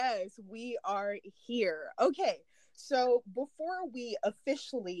Yes, we are here. Okay, so before we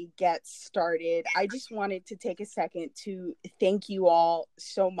officially get started, I just wanted to take a second to thank you all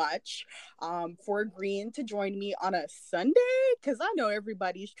so much for agreeing to join me on a Sunday because I know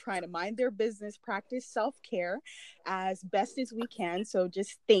everybody's trying to mind their business, practice self care as best as we can. So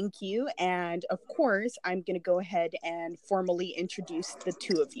just thank you. And of course, I'm going to go ahead and formally introduce the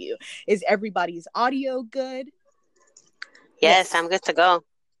two of you. Is everybody's audio good? Yes, Yes. I'm good to go.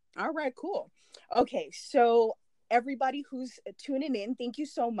 All right, cool. Okay, so everybody who's tuning in, thank you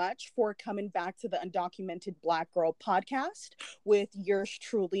so much for coming back to the Undocumented Black Girl podcast with yours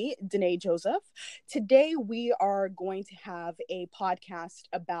truly, Danae Joseph. Today, we are going to have a podcast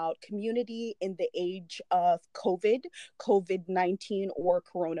about community in the age of COVID 19, or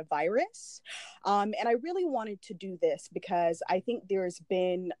coronavirus. And I really wanted to do this because I think there's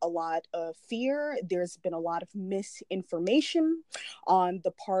been a lot of fear, there's been a lot of misinformation on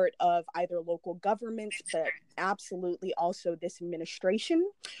the part of either local governments, but absolutely also this administration.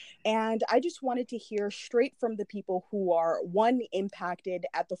 And I just wanted to hear straight from the people who are, one, impacted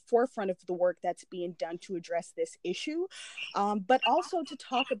at the forefront of the work that's being done to address this issue, but also to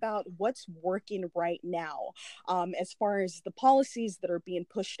talk about what's working right now as far as the policies that are being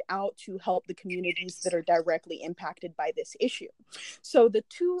pushed out to help the communities that are directly impacted by this issue. So the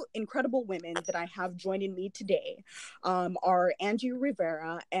two incredible women that I have joining me today are Angie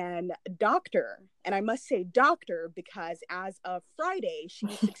Rivera and Dr. And I must say doctor because as of Friday, she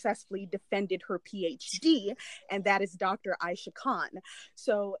successfully defended her PhD, and that is Dr. Aisha Khan.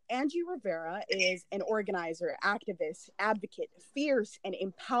 So Angie Rivera is an organizer, activist, advocate, fierce, and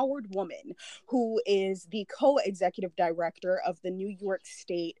empowered woman who is the co-executive director of the New York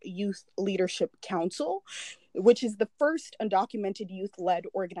State Youth Leadership Council, which is the first undocumented youth-led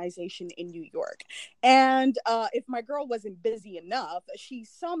organization in New York. And if my girl wasn't busy enough, she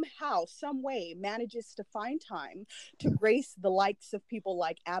somehow, some way manages to find time to grace the likes of people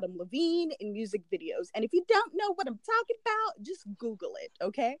like Adam Levine in music videos. And if you don't know what I'm talking about, just Google it,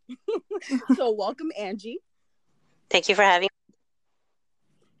 okay? So welcome, Angie. Thank you for having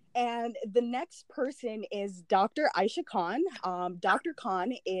And the next person is Dr. Aisha Khan. Dr.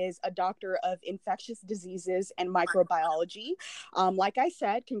 Khan is a doctor of infectious diseases and microbiology. Like I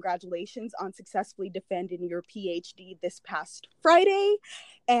said, congratulations on successfully defending your PhD this past Friday.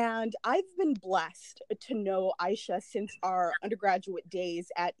 And I've been blessed to know Aisha since our undergraduate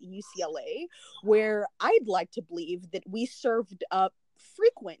days at UCLA, where I'd like to believe that we served up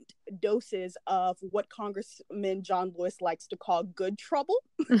frequent doses of what Congressman John Lewis likes to call good trouble.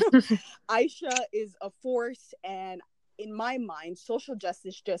 Aisha is a force, and in my mind, social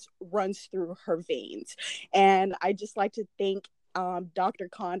justice just runs through her veins. And I just like to thank Dr.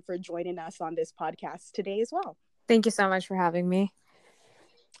 Khan for joining us on this podcast today as well. Thank you so much for having me.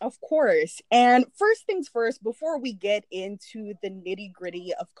 Of course. And first things first, before we get into the nitty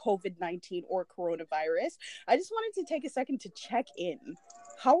gritty of COVID 19 or coronavirus, I just wanted to take a second to check in.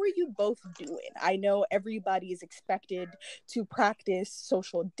 How are you both doing? I know everybody is expected to practice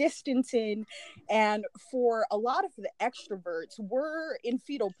social distancing. And for a lot of the extroverts, we're in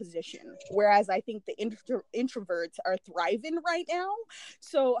fetal position, whereas I think the introverts are thriving right now.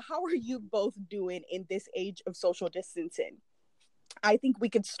 So, how are you both doing in this age of social distancing? I think we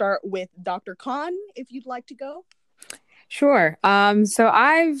could start with Dr. Khan, if you'd like to go. Sure. So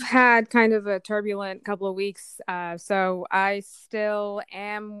I've had kind of a turbulent couple of weeks. So I still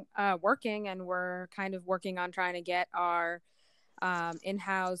am working, and we're kind of working on trying to get our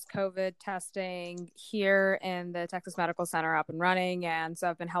in-house COVID testing here in the Texas Medical Center up and running. And so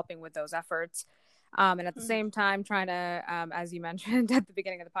I've been helping with those efforts. And at the same time, trying to, as you mentioned at the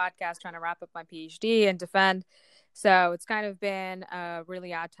beginning of the podcast, trying to wrap up my PhD and defend. So it's kind of been a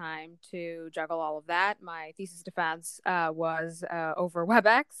really odd time to juggle all of that. My thesis defense was over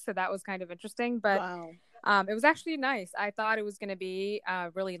WebEx, so that was kind of interesting. But Wow. it was actually nice. I thought it was going to be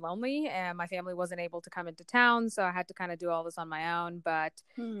really lonely, and my family wasn't able to come into town, so I had to kind of do all this on my own. But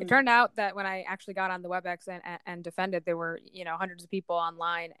it turned out that when I actually got on the WebEx and defended, there were hundreds of people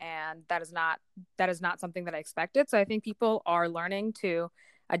online, and that is not something that I expected. So I think people are learning to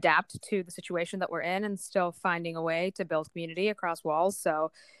adapt to the situation that we're in and still finding a way to build community across walls.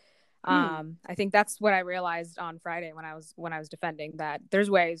 So I think that's what I realized on Friday when I was defending, that there's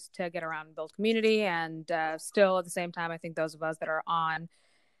ways to get around and build community. And still at the same time, I think those of us that are on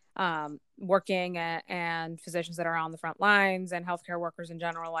working and physicians that are on the front lines and healthcare workers in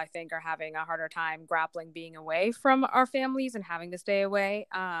general, I think are having a harder time grappling being away from our families and having to stay away.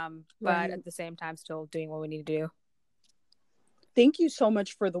 But at the same time, still doing what we need to do. Thank you so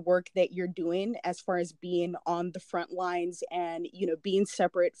much for the work that you're doing as far as being on the front lines and, being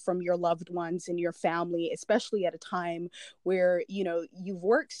separate from your loved ones and your family, especially at a time where, you've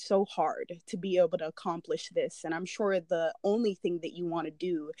worked so hard to be able to accomplish this. And I'm sure the only thing that you want to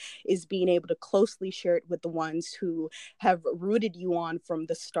do is being able to closely share it with the ones who have rooted you on from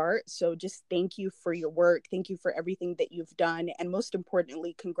the start. So just thank you for your work. Thank you for everything that you've done. And most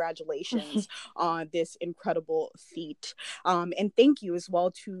importantly, congratulations on this incredible feat. And thank you as well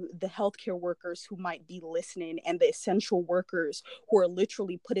to the healthcare workers who might be listening and the essential workers who are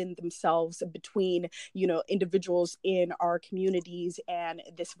literally putting themselves between, individuals in our communities and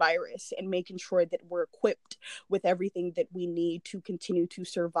this virus, and making sure that we're equipped with everything that we need to continue to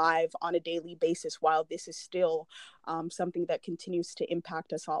survive on a daily basis while this is still something that continues to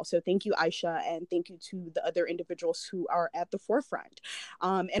impact us all. So thank you, Aisha, and thank you to the other individuals who are at the forefront.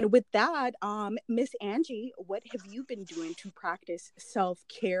 And with that, Miss Angie, what have you been doing to practice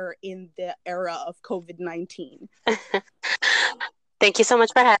self-care in the era of COVID-19? Thank you so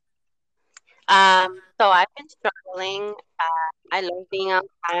much for having me. So I've been struggling. I love being outside.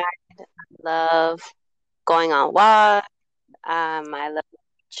 I love going on walks. I love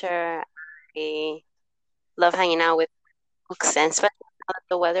nature. I love hanging out with books, and especially now that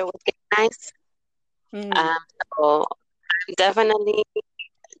the weather was getting nice. Mm. So I'm definitely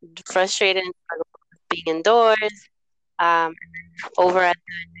frustrated and struggle with being indoors. Over at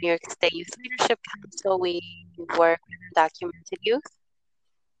the New York State Youth Leadership Council, we work with undocumented youth,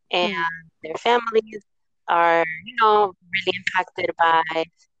 and their families are, really impacted by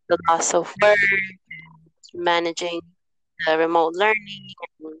the loss of work, managing the remote learning.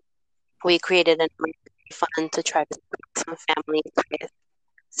 And we created an emergency fund to try to support some families with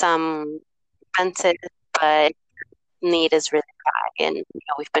some expenses, but need is really high. And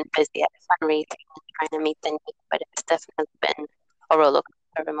we've been busy at fundraising and trying to meet the need, but it's definitely been a roller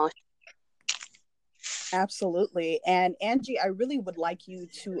coaster of emotions. Absolutely. And Angie, I really would like you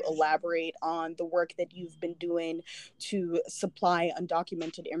to elaborate on the work that you've been doing to supply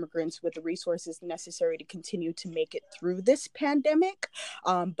undocumented immigrants with the resources necessary to continue to make it through this pandemic.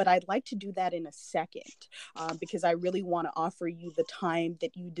 But I'd like to do that in a second because I really want to offer you the time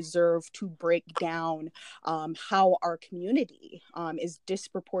that you deserve to break down how our community is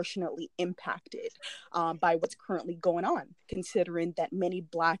disproportionately impacted by what's currently going on, considering that many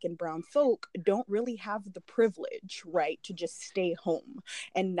Black and Brown folk don't really have the privilege, right, to just stay home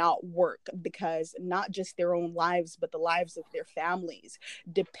and not work, because not just their own lives, but the lives of their families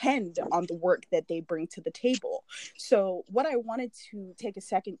depend on the work that they bring to the table. So what I wanted to take a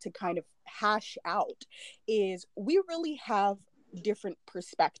second to kind of hash out is we really have different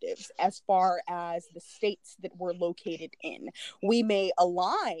perspectives as far as the states that we're located in. We may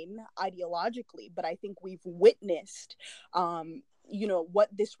align ideologically, but I think we've witnessed what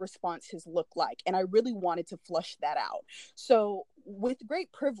this response has looked like. And I really wanted to flush that out. So with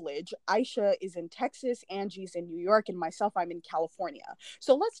great privilege, Aisha is in Texas, Angie's in New York, and myself, I'm in California.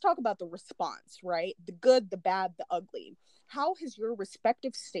 So let's talk about the response, right? The good, the bad, the ugly. How has your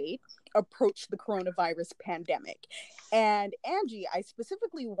respective state approached the coronavirus pandemic? And Angie, I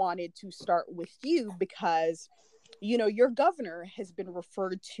specifically wanted to start with you because, your governor has been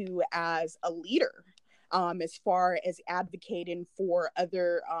referred to as a leader as far as advocating for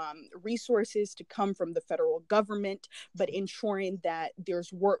other resources to come from the federal government, but ensuring that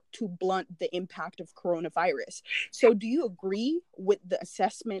there's work to blunt the impact of coronavirus. So do you agree with the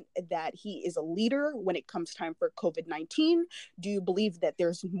assessment that he is a leader when it comes time for COVID-19? Do you believe that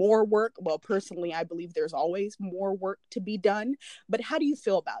there's more work? Well, personally, I believe there's always more work to be done. But how do you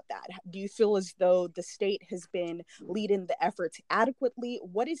feel about that? Do you feel as though the state has been leading the efforts adequately?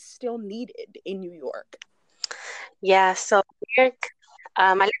 What is still needed in New York? Yeah, so New York,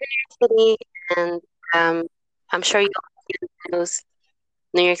 I live in New York City, and I'm sure you all see the news.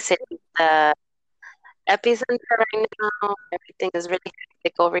 New York City is the epicenter right now. Everything is really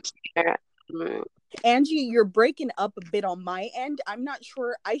hectic over here. Angie, you're breaking up a bit on my end. I'm not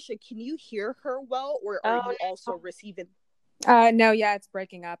sure. Aisha, can you hear her well, or are you also receiving? No, yeah, it's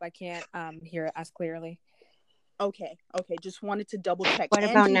breaking up. I can't hear it as clearly. Okay. Just wanted to double check. What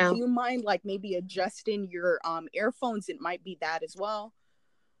about Angie, now? do you mind maybe adjusting your earphones? It might be that as well.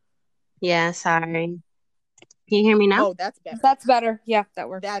 Yeah, sorry. Can you hear me now? Oh, that's better. That's better. Yeah, that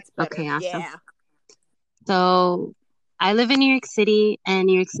works. That's better. Okay, awesome. Yeah. So I live in New York City, and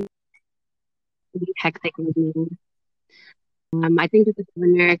New York City is really hectic right now. I think that the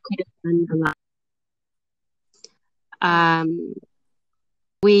governor could have done a lot.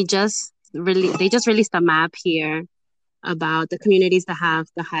 They just released a map here about the communities that have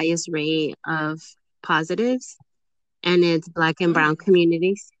the highest rate of positives. and it's Black and brown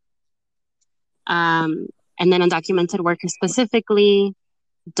communities. And then undocumented workers specifically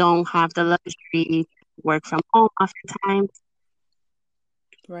don't have the luxury to work from home oftentimes.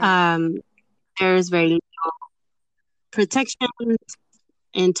 Right. There's very little protections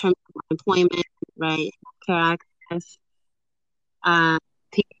in terms of employment, right? Healthcare access.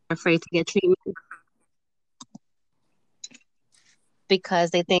 People are afraid to get treatment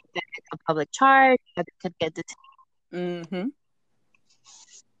because they think that it's a public charge, that they could get detained. Mm-hmm.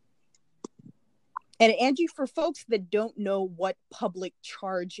 And Angie, for folks that don't know what public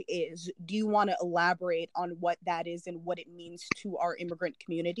charge is, do you want to elaborate on what that is and what it means to our immigrant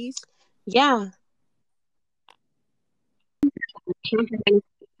communities? Yeah.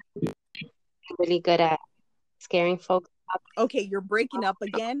 Really good at scaring folks up. Okay, you're breaking up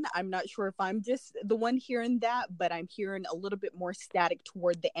again. I'm not sure if I'm just the one hearing that, but I'm hearing a little bit more static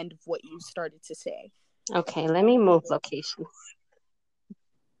toward the end of what you started to say. Okay, let me move locations.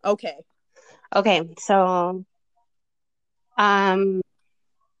 Okay, so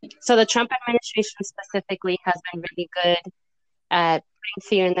the Trump administration specifically has been really good at putting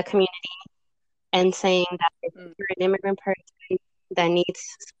fear in the community and saying that if you're an immigrant person that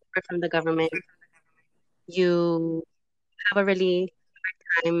needs support from the government, you have a really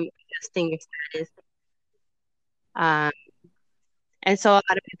hard time adjusting your status. And so a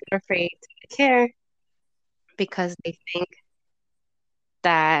lot of people are afraid to get care because they think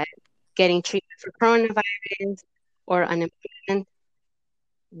that getting treatment for coronavirus or unemployment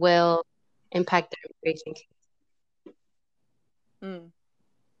will impact their immigration case.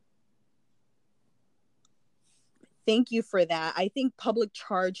 Thank you for that. I think public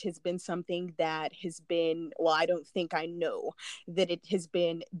charge has been something that has been, well, I don't think I know that it has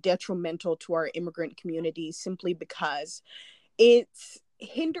been detrimental to our immigrant community simply because it's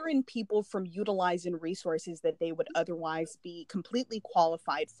hindering people from utilizing resources that they would otherwise be completely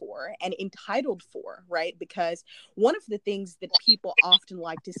qualified for and entitled for, right? Because one of the things that people often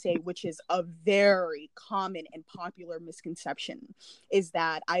like to say, which is a very common and popular misconception, is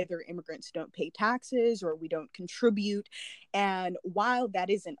that either immigrants don't pay taxes or we don't contribute. And while that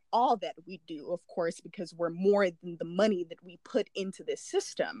isn't all that we do, of course, because we're more than the money that we put into this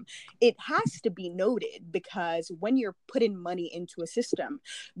system, it has to be noted because when you're putting money into a system,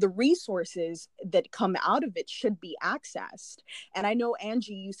 the resources that come out of it should be accessed. And I know,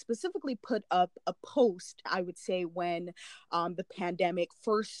 Angie, you specifically put up a post, I would say, when the pandemic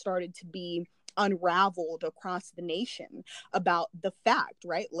first started to be unraveled across the nation about the fact,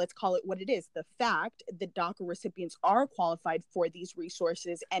 right? Let's call it what it is. The fact that DACA recipients are qualified for these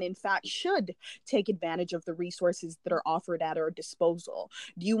resources and in fact should take advantage of the resources that are offered at our disposal.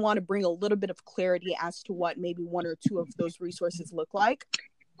 Do you want to bring a little bit of clarity as to what maybe one or two of those resources look like?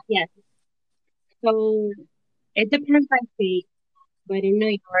 Yes. So it depends by state, but in New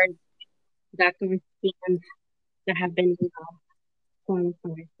York, DACA recipients that have been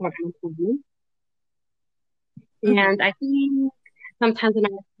qualified for unemployment. And I think sometimes in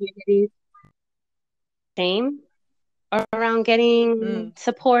our communities, shame around getting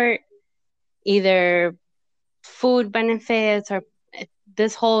support, either food benefits or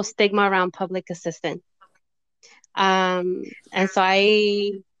this whole stigma around public assistance. And so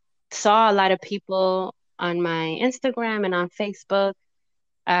I saw a lot of people on my Instagram and on Facebook,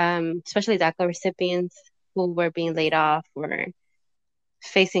 especially DACA recipients who were being laid off or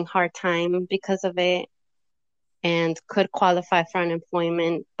facing hard time because of it and could qualify for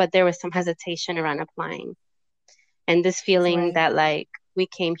unemployment, but there was some hesitation around applying. And this feeling that like we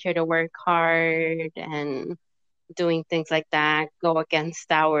came here to work hard and doing things like that go against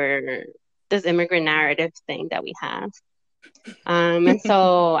this immigrant narrative thing that we have. And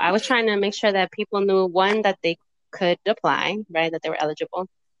so I was trying to make sure that people knew, one, that they could apply, right, that they were eligible,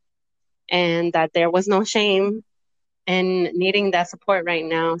 and that there was no shame in needing that support right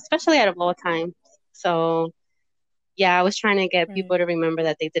now, especially at a low time. So yeah, I was trying to get people to remember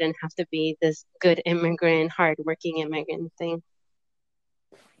that they didn't have to be this good immigrant, hardworking immigrant thing.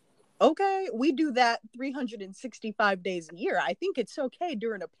 Okay, we do that 365 days a year. I think it's okay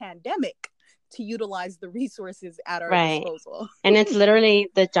during a pandemic to utilize the resources at our disposal. And it's literally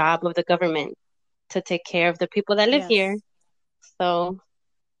the job of the government to take care of the people that live here. So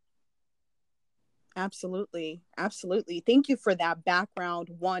Absolutely. Absolutely. Thank you for that background,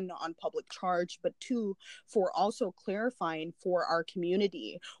 one, on public charge, but two, for also clarifying for our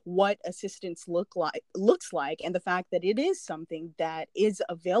community what assistance looks like, and the fact that it is something that is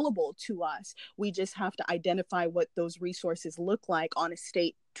available to us. We just have to identify what those resources look like on a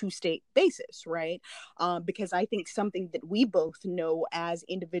state to state basis, right? Because I think something that we both know as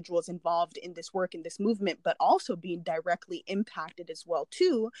individuals involved in this work, in this movement, but also being directly impacted as well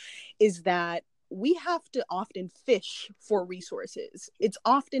too, is that we have to often fish for resources. It's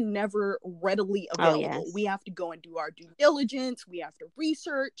often never readily Oh, available. yes. We have to go and do our due diligence. We have to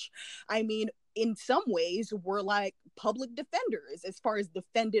research. I mean, in some ways, we're like public defenders as far as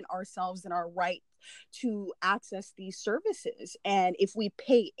defending ourselves and our right to access these services. And if we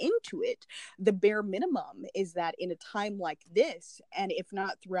pay into it, the bare minimum is that in a time like this, and if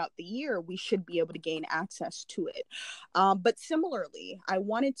not throughout the year, we should be able to gain access to it. But similarly, I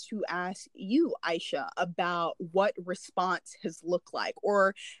wanted to ask you, Aisha, about what response has looked like,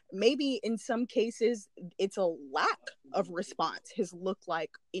 or maybe in some cases, it's a lack of response has looked like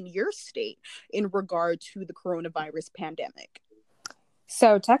in your state in regard to the coronavirus pandemic.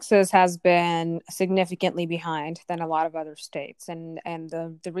 So Texas has been significantly behind than a lot of other states, and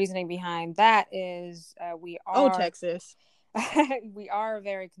the reasoning behind that is we are Texas. we are a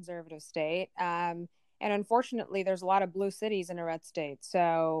very conservative state, and unfortunately, there's a lot of blue cities in a red state.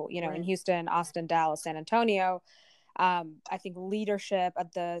 So Right. in Houston, Austin, Dallas, San Antonio, I think leadership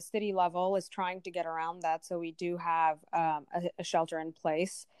at the city level is trying to get around that. So we do have a shelter in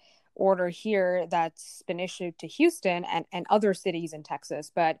place order here that's been issued to Houston and other cities in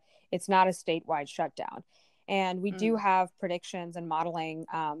Texas, but it's not a statewide shutdown. And we do have predictions and modeling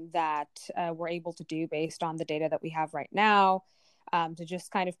that we're able to do based on the data that we have right now to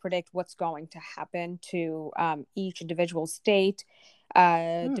just kind of predict what's going to happen to each individual state,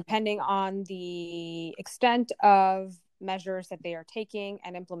 depending on the extent of measures that they are taking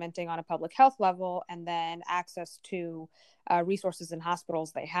and implementing on a public health level, and then access to resources and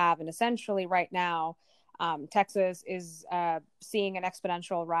hospitals they have. And essentially right now, Texas is seeing an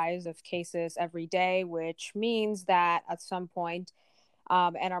exponential rise of cases every day, which means that at some point,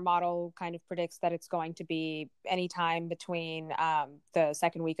 and our model kind of predicts that it's going to be anytime between the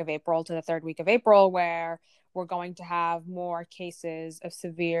second week of April to the third week of April, where we're going to have more cases of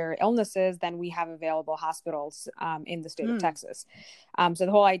severe illnesses than we have available hospitals in the state of Texas. So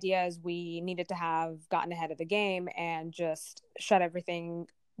the whole idea is we needed to have gotten ahead of the game and just shut everything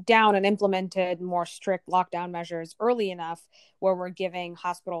down and implemented more strict lockdown measures early enough where we're giving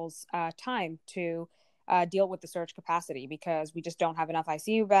hospitals time to deal with the surge capacity, because we just don't have enough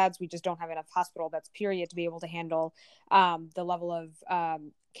ICU beds. We just don't have enough hospital beds, period, to be able to handle the level of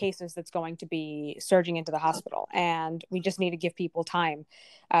cases that's going to be surging into the hospital. And we just need to give people time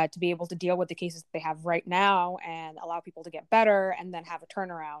to be able to deal with the cases that they have right now and allow people to get better and then have a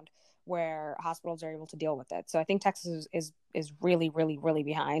turnaround where hospitals are able to deal with it. So I think Texas is really, really, really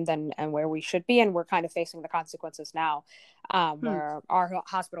behind and where we should be. And we're kind of facing the consequences now, where our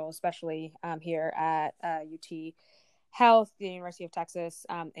hospital, especially here at UT Health, the University of Texas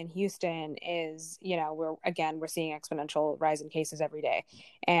in Houston, is, we're seeing exponential rise in cases every day.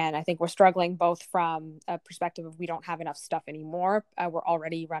 And I think we're struggling both from a perspective of we don't have enough stuff anymore. We're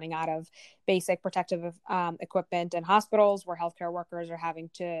already running out of basic protective equipment in hospitals, where healthcare workers are having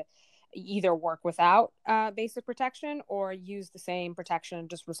to either work without basic protection or use the same protection and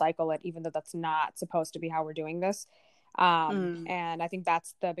just recycle it, even though that's not supposed to be how we're doing this. And I think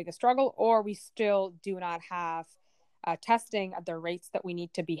that's the biggest struggle. Or we still do not have testing at the rates that we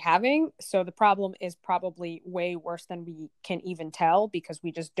need to be having. So the problem is probably way worse than we can even tell, because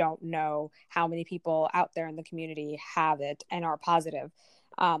we just don't know how many people out there in the community have it and are positive,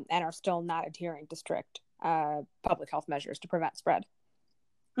 and are still not adhering to strict public health measures to prevent spread.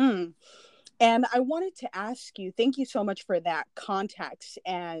 And I wanted to ask you, thank you so much for that context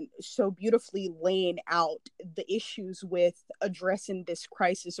and so beautifully laying out the issues with addressing this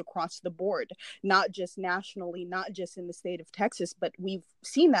crisis across the board, not just nationally, not just in the state of Texas, but we've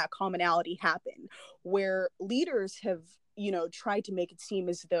seen that commonality happen where leaders have tried to make it seem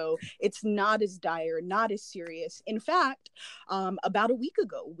as though it's not as dire, not as serious. In fact, about a week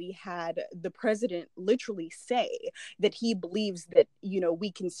ago, we had the president literally say that he believes that,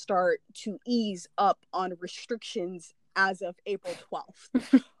 we can start to ease up on restrictions as of April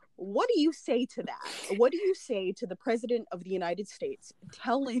 12th. What do you say to that? What do you say to the president of the United States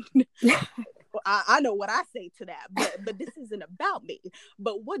telling I know what I say to that, but this isn't about me.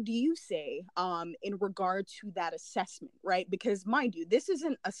 But what do you say in regard to that assessment, right? Because mind you, this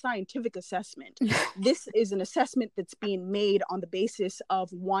isn't a scientific assessment. This is an assessment that's being made on the basis of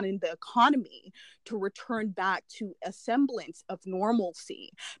wanting the economy to return back to a semblance of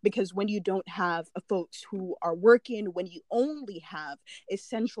normalcy. Because when you don't have folks who are working, when you only have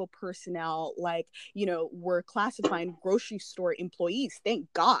essential personnel, like, you know, we're classifying grocery store employees,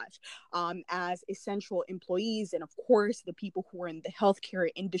 thank God, as essential employees, and of course the people who are in the healthcare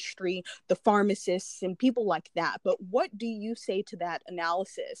industry, the pharmacists and people like that. But what do you say to that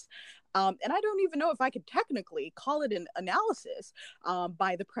analysis? And I don't even know if I could technically call it an analysis,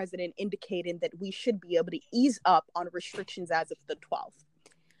 by the president indicating that we should be able to ease up on restrictions as of the 12th.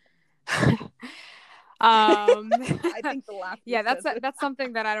 I think the laughter. Yeah, that's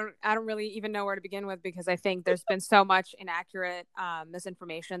something that I don't really even know where to begin with, because I think there's been so much inaccurate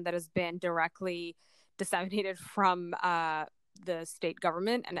misinformation that has been directly disseminated from the state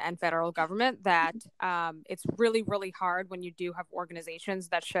government and federal government, that it's really, really hard when you do have organizations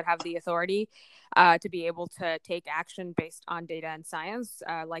that should have the authority to be able to take action based on data and science,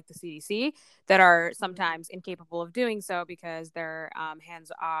 like the CDC, that are sometimes incapable of doing so because their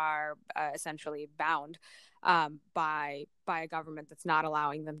hands are essentially bound by a government that's not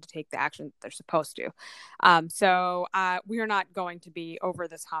allowing them to take the action that they're supposed to. So we are not going to be over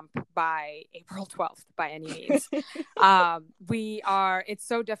this hump by April 12th by any means. It's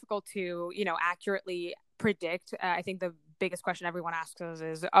so difficult to, you know, accurately predict. I think the biggest question everyone asks us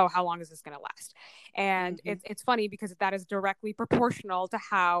is, oh, how long is this going to last? And it's funny because that is directly proportional to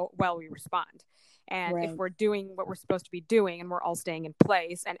how well we respond. And if we're doing what we're supposed to be doing and we're all staying in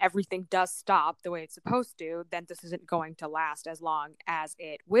place and everything does stop the way it's supposed to, then this isn't going to last as long as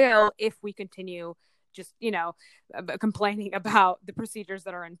it will if we continue just, you know, complaining about the procedures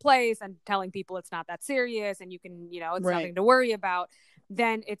that are in place and telling people it's not that serious and you can, you know, it's nothing to worry about.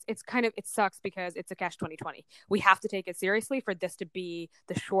 Then it's kind of, it sucks because it's a catch 2020. We have to take it seriously for this to be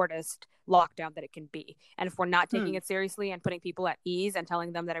the shortest lockdown that it can be. And if we're not taking it seriously and putting people at ease and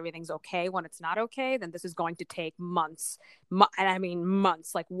telling them that everything's okay when it's not okay, then this is going to take months, and I mean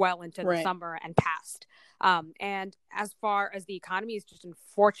months, like well into the summer and past. And as far as the economy, is just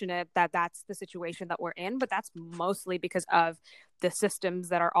unfortunate that that's the situation that we're in, but that's mostly because of the systems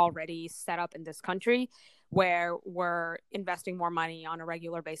that are already set up in this country, where we're investing more money on a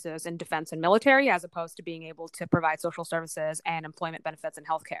regular basis in defense and military, as opposed to being able to provide social services and employment benefits and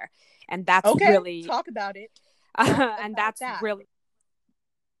healthcare. And that's really talk about it. And that's really.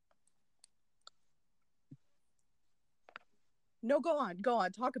 No, go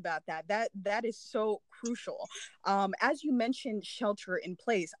on, talk about that. That is so crucial. As you mentioned, shelter in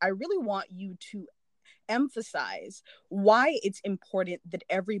place, I really want you to emphasize why it's important that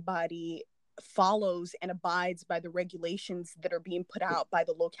everybody follows and abides by the regulations that are being put out by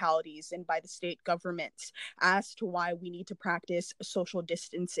the localities and by the state governments, as to why we need to practice social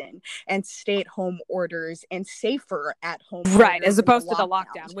distancing and stay-at-home orders and safer at-home orders, as opposed to the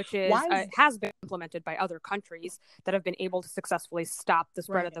lockdown, which is has been implemented by other countries that have been able to successfully stop the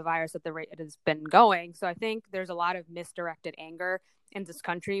spread of the virus at the rate it has been going. So I think there's a lot of misdirected anger in this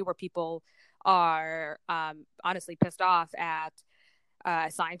country where people are honestly pissed off at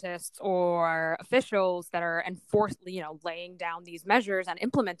scientists or officials that are laying down these measures and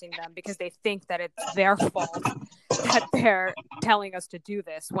implementing them, because they think that it's their fault that they're telling us to do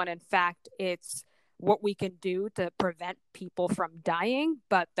this, when in fact it's what we can do to prevent people from dying.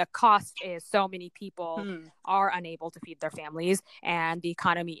 But the cost is so many people are unable to feed their families, and the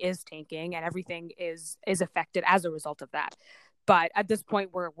economy is tanking, and everything is affected as a result of that. But at this point,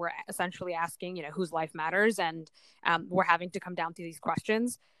 we're essentially asking, you know, whose life matters, and we're having to come down to these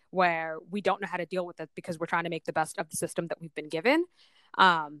questions where we don't know how to deal with it because we're trying to make the best of the system that we've been given.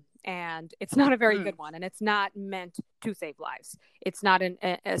 And it's not a very good one, and it's not meant to save lives. It's not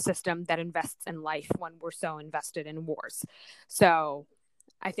a system that invests in life when we're so invested in wars. So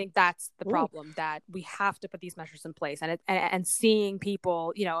I think that's the problem, that we have to put these measures in place, and seeing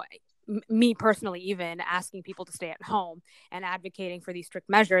people, you know, me personally, even asking people to stay at home and advocating for these strict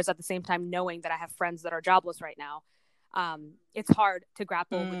measures at the same time, knowing that I have friends that are jobless right now. It's hard to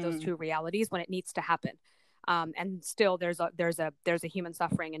grapple with those two realities when it needs to happen. And still there's a human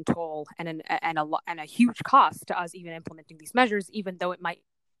suffering and toll and a huge cost to us even implementing these measures, even though it might.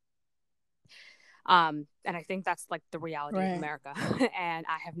 And I think that's like the reality of America. And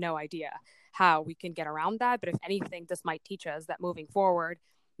I have no idea how we can get around that. But if anything, this might teach us that moving forward,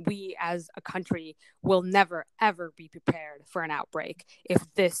 we as a country will never, ever be prepared for an outbreak if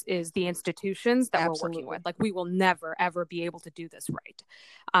this is the institutions that we're working with. Like, we will never, ever be able to do this right.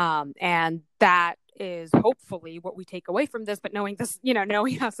 And that is hopefully what we take away from this. But knowing this,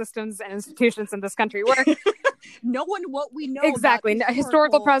 knowing how systems and institutions in this country work, knowing what we know exactly,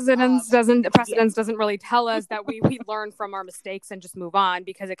 historical precedence doesn't really tell us that we learn from our mistakes and just move on,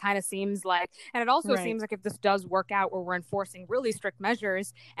 because it kind of seems like, and it also seems like if this does work out where we're enforcing really strict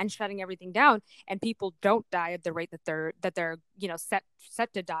measures and shutting everything down, and people don't die at the rate that they're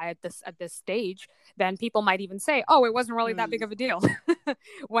set to die at this stage, then people might even say, oh, it wasn't really that big of a deal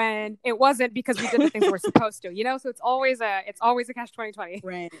when it wasn't, because we did the things we're supposed to, so it's always a catch-22.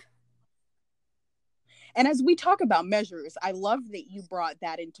 Right. And as we talk about measures, I love that you brought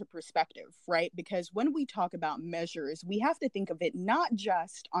that into perspective, right? Because when we talk about measures, we have to think of it not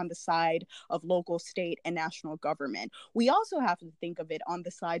just on the side of local, state, and national government. We also have to think of it on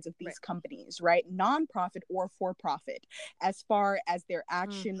the sides of these companies, right? Nonprofit or for-profit, as far as their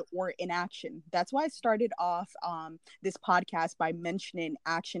action or inaction. That's why I started off this podcast by mentioning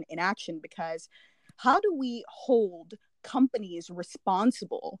action, inaction, because how do we hold companies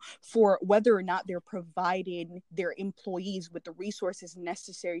responsible for whether or not they're providing their employees with the resources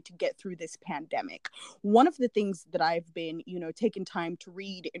necessary to get through this pandemic? One of the things that I've been, taking time to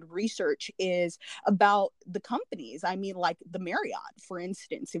read and research is about the companies. I mean, like the Marriott, for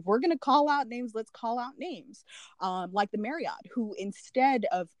instance. If we're going to call out names, let's call out names. Like the Marriott, who instead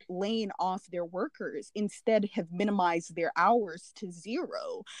of laying off their workers, instead have minimized their hours to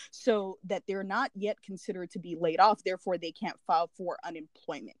 0 so that they're not yet considered to be laid off. Therefore, they can't file for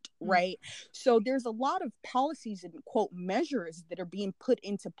unemployment, right? So there's a lot of policies and quote measures that are being put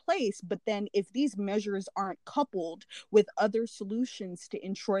into place. But then if these measures aren't coupled with other solutions to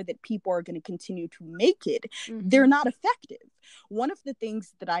ensure that people are going to continue to make it, they're not effective. One of the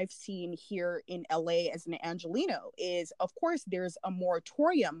things that I've seen here in LA as an Angelino is, of course, there's a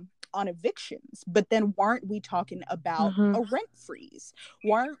moratorium on evictions, but then why aren't we talking about a rent freeze?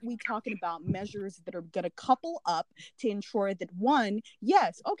 Why aren't we talking about measures that are going to couple up to ensure that, one,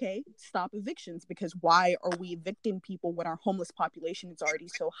 yes, okay, stop evictions, because why are we evicting people when our homeless population is already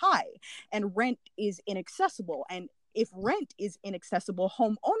so high and rent is inaccessible? And if rent is inaccessible,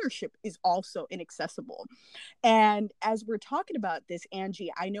 home ownership is also inaccessible. And as we're talking about this,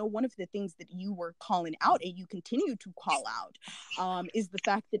 Angie, I know one of the things that you were calling out and you continue to call out is the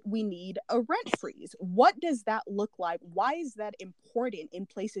fact that we need a rent freeze. What does that look like? Why is that important in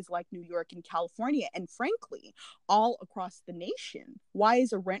places like New York and California, and frankly, all across the nation? Why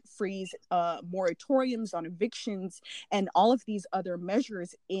is a rent freeze, moratoriums on evictions, and all of these other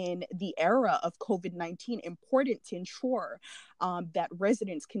measures in the era of COVID-19 important to ensure that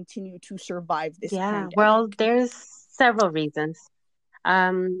residents continue to survive this pandemic? Well, there's several reasons.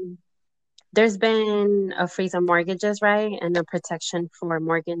 There's been a freeze on mortgages, right? And a protection for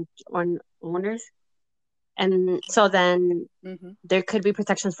mortgage owners. And so then there could be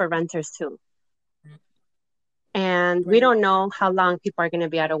protections for renters too. And we don't know how long people are going to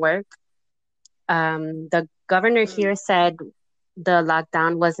be out of work. The governor here said the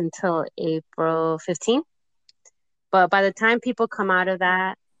lockdown was until April 15th. But by the time people come out of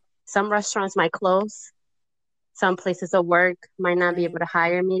that, some restaurants might close. Some places of work might not be able to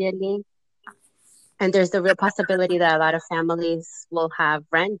hire immediately. And there's the real possibility that a lot of families will have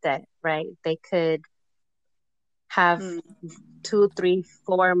rent debt, right? They could have 2, 3,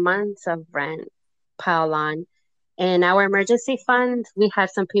 4 months of rent pile on. In our emergency fund, we had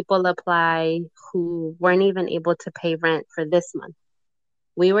some people apply who weren't even able to pay rent for this month.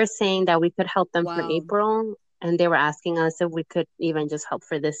 We were saying that we could help them for April, and they were asking us if we could even just help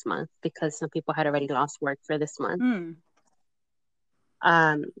for this month, because some people had already lost work for this month.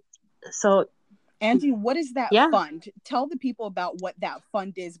 So, Angie, what is that fund? Tell the people about what that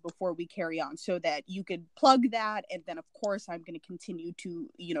fund is before we carry on, so that you could plug that. And then, of course, I'm going to continue to,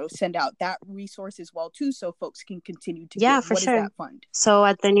 send out that resource as well, too, so folks can continue to give. For what sure. is that fund? So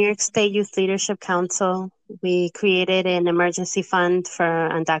at the New York State Youth Leadership Council, we created an emergency fund for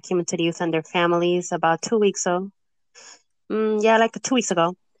undocumented youth and their families about 2 weeks ago. Like 2 weeks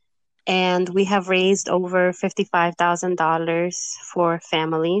ago. And we have raised over $55,000 for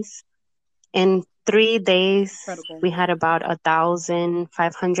families. In 3 days, we had about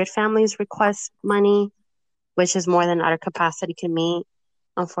 1,500 families request money, which is more than our capacity can meet,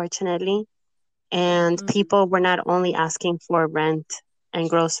 unfortunately. And people were not only asking for rent and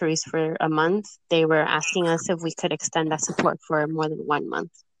groceries for a month, they were asking us if we could extend that support for more than 1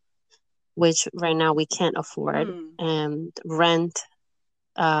 month, which right now we can't afford. And rent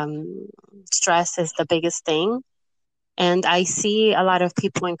stress is the biggest thing. And I see a lot of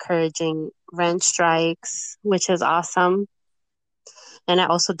people encouraging rent strikes, which is awesome. And I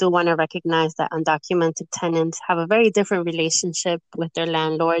also do want to recognize that undocumented tenants have a very different relationship with their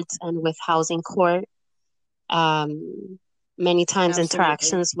landlords and with housing court. Many times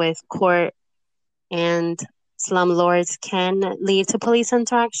interactions with court and slumlords can lead to police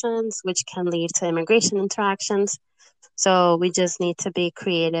interactions, which can lead to immigration interactions. So we just need to be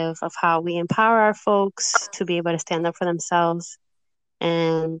creative of how we empower our folks to be able to stand up for themselves.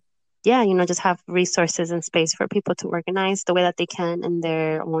 And yeah, just have resources and space for people to organize the way that they can in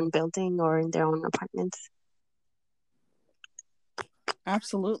their own building or in their own apartments.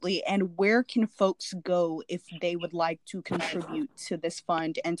 Absolutely. And where can folks go if they would like to contribute to this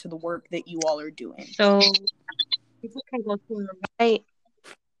fund and to the work that you all are doing? So people can go to our website.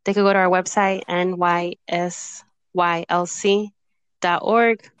 They could go to our website,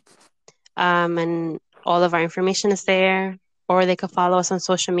 nysyLC.org. And all of our information is there. Or they could follow us on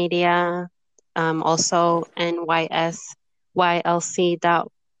social media. Also,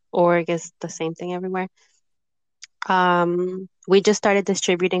 nysyLC.org is the same thing everywhere. We just started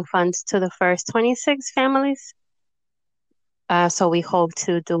distributing funds to the first 26 families. So we hope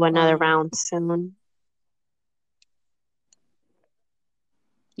to do another round soon.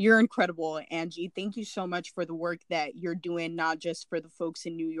 You're incredible, Angie. Thank you so much for the work that you're doing, not just for the folks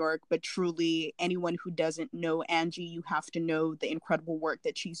in New York, but truly anyone who doesn't know Angie, you have to know the incredible work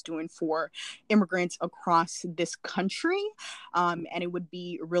that she's doing for immigrants across this country. And it would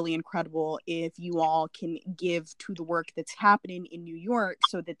be really incredible if you all can give to the work that's happening in New York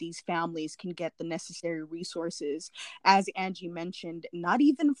so that these families can get the necessary resources, as Angie mentioned, not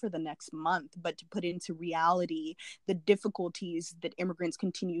even for the next month, but to put into reality the difficulties that immigrants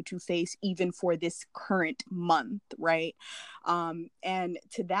continue to face even for this current month, right? And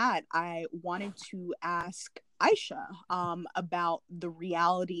to that, I wanted to ask Aisha about the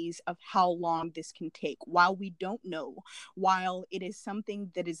realities of how long this can take. While we don't know, while it is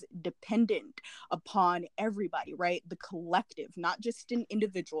something that is dependent upon everybody, right? The collective, not just an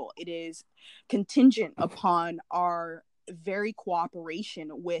individual. It is contingent upon our very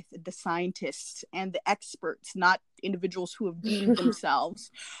cooperation with the scientists and the experts, not individuals who have deemed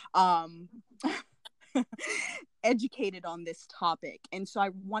themselves educated on this topic. And so I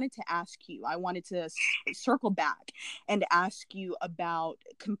wanted to circle back and ask you about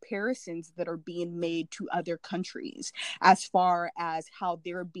comparisons that are being made to other countries as far as how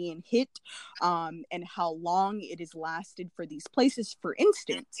they're being hit and how long it has lasted for these places. For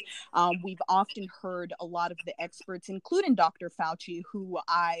instance, we've often heard a lot of the experts, including Dr. Fauci, who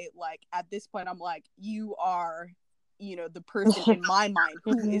at this point, I'm like, you are the person in my mind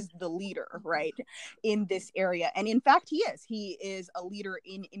who is the leader, right, in this area. And in fact, he is a leader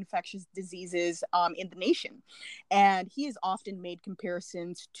in infectious diseases in the nation. And he has often made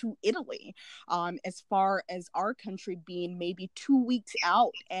comparisons to Italy as far as our country being maybe 2 weeks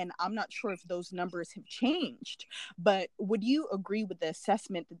out. And I'm not sure if those numbers have changed, but would you agree with the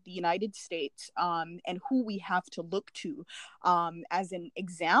assessment that the United States and who we have to look to as an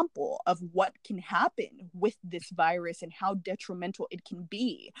example of what can happen with this virus and how detrimental it can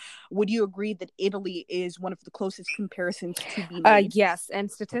be? Would you agree that Italy is one of the closest comparisons to be made? Yes,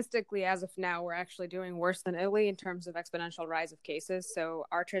 and statistically, as of now, we're actually doing worse than Italy in terms of exponential rise of cases. So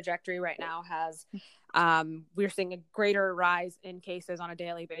our trajectory right now has, we're seeing a greater rise in cases on a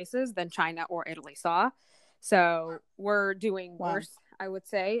daily basis than China or Italy saw. So we're doing worse, I would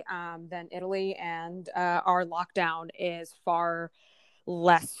say, than Italy, and our lockdown is far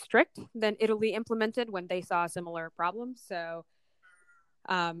less strict than Italy implemented when they saw a similar problem. So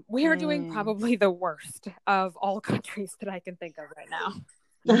we are doing probably the worst of all countries that I can think of right now.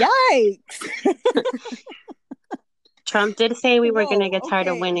 Yikes! Trump did say we were going to get tired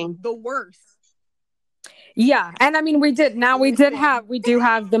of winning. The worst. Yeah, and I mean we did. Now we do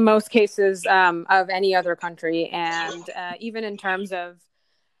have the most cases of any other country, and even in terms of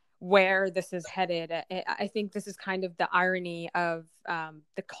where this is headed, I think this is kind of the irony of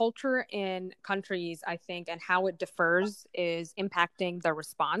the culture in countries, I think, and how it differs is impacting the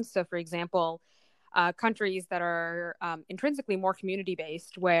response. So, for example, countries that are intrinsically more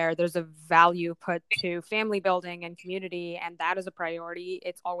community-based, where there's a value put to family building and community, and that is a priority.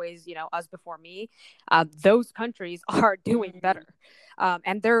 It's always, us before me. Those countries are doing better.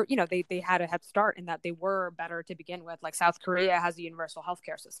 And they're, they had a head start in that they were better to begin with. Like South Korea has a universal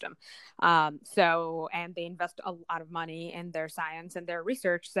healthcare system. And they invest a lot of money in their science and their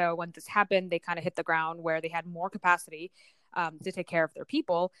research. So when this happened, they kind of hit the ground where they had more capacity to take care of their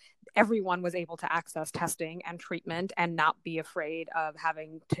people. Everyone was able to access testing and treatment and not be afraid of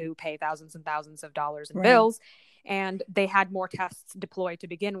having to pay thousands and thousands of dollars in bills. and they had more tests deployed to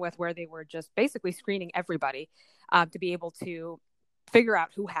begin with, where they were just basically screening everybody to be able to figure out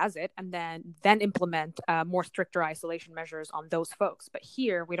who has it, and then implement more stricter isolation measures on those folks. But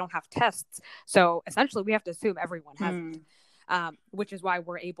here we don't have tests, so essentially we have to assume everyone has it, which is why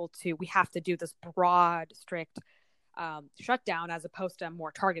we have to do this broad, strict shutdown as opposed to a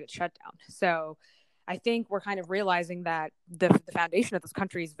more targeted shutdown. So I think we're kind of realizing that the foundation of this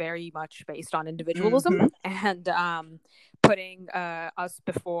country is very much based on individualism and putting us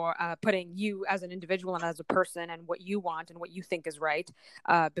before, putting you as an individual and as a person and what you want and what you think is right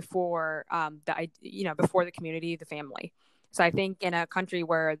before before the community, the family. So I think in a country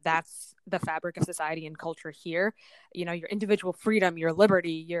where that's the fabric of society and culture here, your individual freedom, your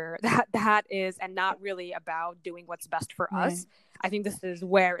liberty, that is, and not really about doing what's best for us. I think this is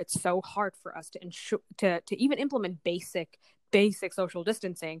where it's so hard for us to ensure to even implement basic social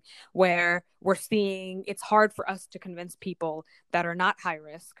distancing, where we're seeing it's hard for us to convince people that are not high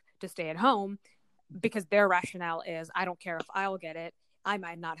risk to stay at home, because their rationale is, I don't care if I'll get it. I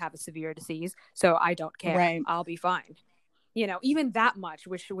might not have a severe disease, so I don't care. Right. I'll be fine. Even that much,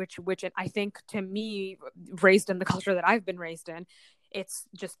 which I think, to me, raised in the culture that I've been raised in, it's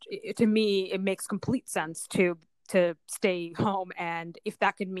just, to me, it makes complete sense to stay home. And if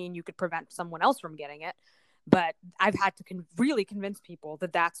that could mean you could prevent someone else from getting it. But I've had to really convince people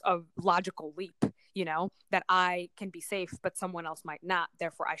that that's a logical leap, that I can be safe, but someone else might not.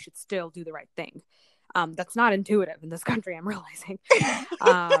 Therefore, I should still do the right thing. That's not intuitive in this country, I'm realizing.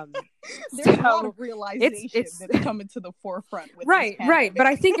 There's a lot of realization that's coming to the forefront with right. But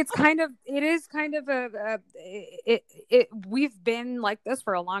I think we've been like this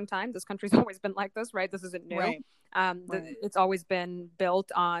for a long time. This country's always been like this, right? This isn't new. Right. It's always been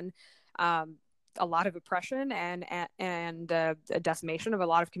built on a lot of oppression and a decimation of a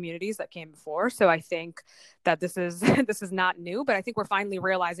lot of communities that came before. So I think that this is not new, but I think we're finally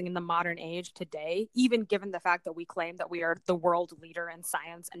realizing in the modern age today, even given the fact that we claim that we are the world leader in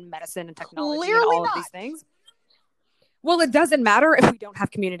science and medicine and technology and all of these things. Well, it doesn't matter if we don't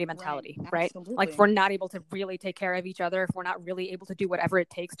have community mentality, right? Like, if we're not able to really take care of each other, if we're not really able to do whatever it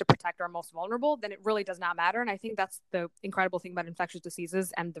takes to protect our most vulnerable, then it really does not matter. And I think that's the incredible thing about infectious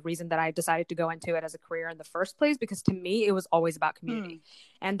diseases, and the reason that I decided to go into it as a career in the first place, because to me, it was always about community.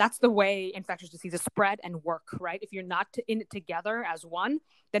 And that's the way infectious diseases spread and work, right? If you're not in it together as one,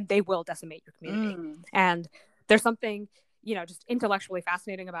 then they will decimate your community. And there's something just intellectually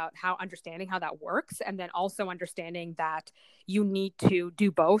fascinating about understanding how that works, and then also understanding that you need to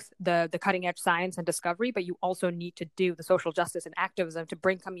do both the cutting edge science and discovery, but you also need to do the social justice and activism to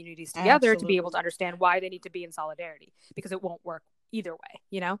bring communities together to be able to understand why they need to be in solidarity, because it won't work either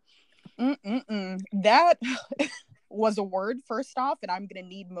way, That was a word, first off, and I'm going to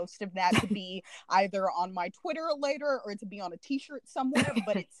need most of that to be either on my Twitter later or to be on a t-shirt somewhere,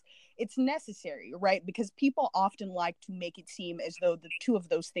 but it's necessary, right? Because people often like to make it seem as though the two of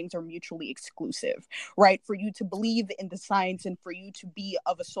those things are mutually exclusive, right? For you to believe in the science and for you to be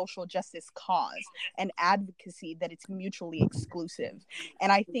of a social justice cause and advocacy, that it's mutually exclusive.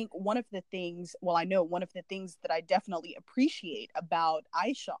 And I think one of the things that I definitely appreciate about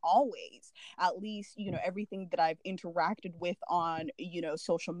Aisha always, at least, everything that I've interacted with on,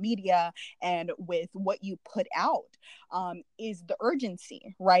 social media and with what you put out, is the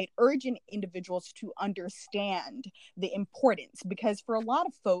urgency, right? Urgent individuals to understand the importance, because for a lot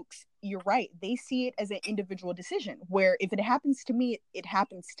of folks, you're right, they see it as an individual decision where if it happens to me, it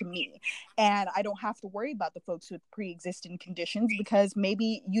happens to me, and I don't have to worry about the folks with pre-existing conditions, because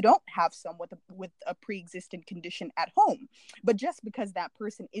maybe you don't have someone with a pre-existing condition at home. But just because that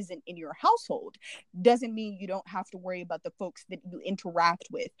person isn't in your household doesn't mean you don't have to worry about the folks that you interact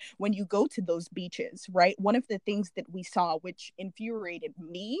with when you go to those beaches, right? One of the things that we saw, which infuriated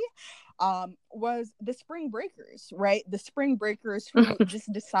me, was the spring breakers, right? The spring breakers who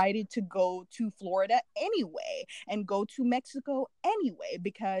just decided to go to Florida anyway and go to Mexico anyway,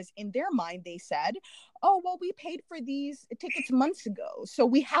 because in their mind they said, oh, well, we paid for these tickets months ago, so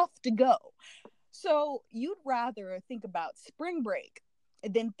we have to go. So you'd rather think about spring break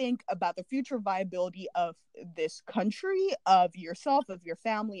than think about the future viability of this country, of yourself, of your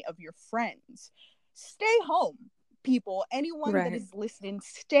family, of your friends. Stay home. People, anyone that is listening,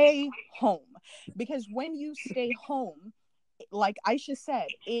 stay home, because when you stay home, like Aisha said,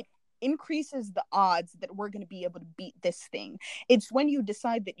 it increases the odds that we're going to be able to beat this thing. It's when you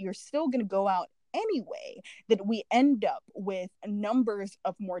decide that you're still going to go out anyway that we end up with numbers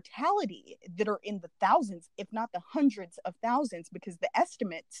of mortality that are in the thousands, if not the hundreds of thousands, because the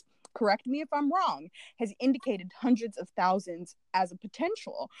estimates correct me if I'm wrong, has indicated hundreds of thousands as a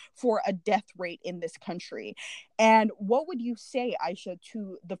potential for a death rate in this country. And what would you say, Aisha,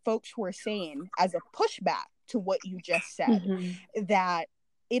 to the folks who are saying, as a pushback to what you just said, that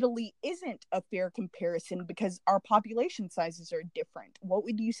Italy isn't a fair comparison because our population sizes are different? What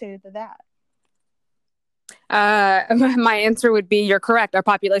would you say to that? My answer would be, you're correct. Our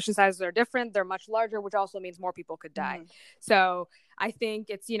population sizes are different. They're much larger, which also means more people could die. So I think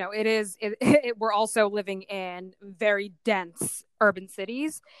it's, we're also living in very dense urban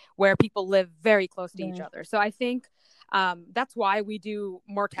cities where people live very close to each other. So I think that's why we do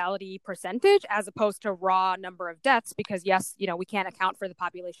mortality percentage as opposed to raw number of deaths, because yes, we can't account for the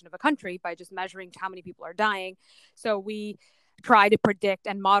population of a country by just measuring how many people are dying. So we try to predict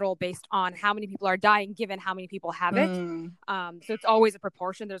and model based on how many people are dying given how many people have it. So it's always a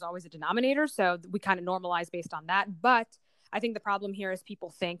proportion. There's always a denominator. So we kind of normalize based on that. But I think the problem here is people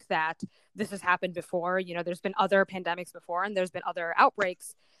think that this has happened before. There's been other pandemics before, and there's been other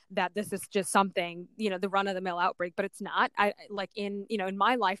outbreaks, that this is just something, the run-of-the-mill outbreak, but it's not. In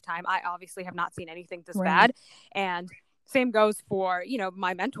my lifetime, I obviously have not seen anything this bad. And same goes for,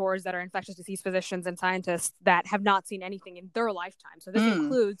 my mentors that are infectious disease physicians and scientists that have not seen anything in their lifetime. So this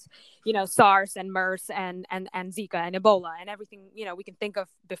includes, SARS and MERS and Zika and Ebola and everything, we can think of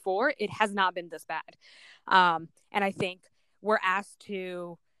before. It has not been this bad. And I think we're asked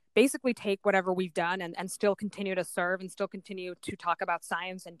to basically take whatever we've done and still continue to serve and still continue to talk about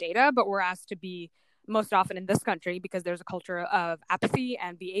science and data. But we're asked to be, most often in this country, because there's a culture of apathy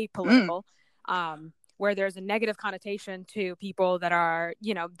and be apolitical, where there's a negative connotation to people that are,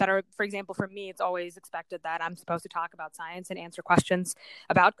 for example, for me, it's always expected that I'm supposed to talk about science and answer questions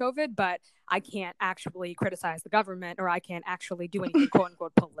about COVID, but I can't actually criticize the government, or I can't actually do anything quote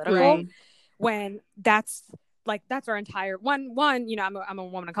unquote political, when that's our entire one, I'm a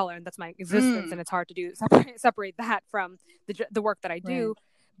woman of color, and that's my existence. And it's hard to separate that from the work that I do.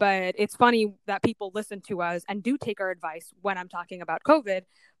 But it's funny that people listen to us and do take our advice when I'm talking about COVID.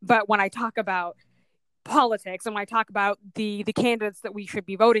 But when I talk about politics and when I talk about the candidates that we should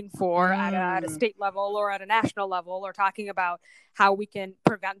be voting for at a state level or at a national level, or talking about how we can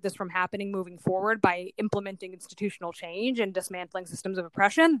prevent this from happening moving forward by implementing institutional change and dismantling systems of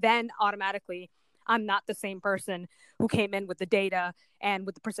oppression, then automatically I'm not the same person who came in with the data and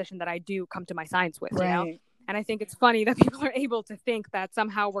with the precision that I do come to my science with, And I think it's funny that people are able to think that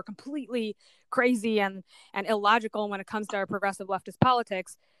somehow we're completely crazy and illogical when it comes to our progressive leftist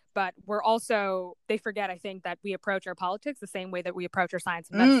politics. But we're also, they forget, I think, that we approach our politics the same way that we approach our science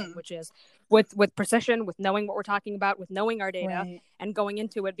and medicine, which is with precision, with knowing what we're talking about, with knowing our data and going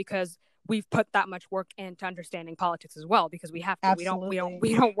into it because we've put that much work into understanding politics as well, because we have to. Absolutely.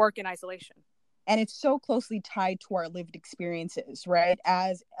 We don't work in isolation. And it's so closely tied to our lived experiences, right?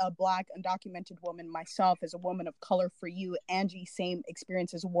 As a Black undocumented woman myself, as a woman of color, for you, Angie, same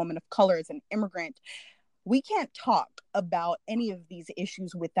experience as a woman of color, as an immigrant. We can't talk about any of these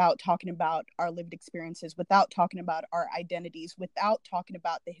issues without talking about our lived experiences, without talking about our identities, without talking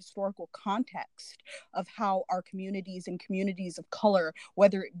about the historical context of how our communities and communities of color,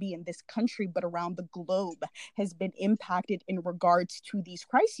 whether it be in this country but around the globe, has been impacted in regards to these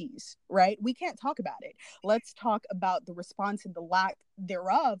crises, right? We can't talk about it. Let's talk about the response and the lack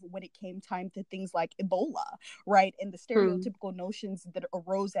thereof when it came time to things like Ebola, right? And the stereotypical notions that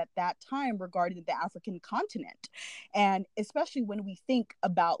arose at that time regarding the African continent. And especially when we think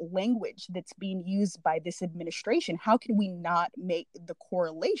about language that's being used by this administration, how can we not make the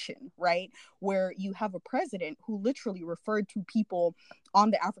correlation, right? Where you have a president who literally referred to people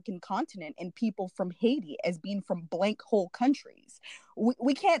on the African continent and people from Haiti as being from blank hole countries.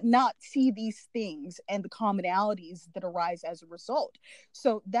 We can't not see these things and the commonalities that arise as a result.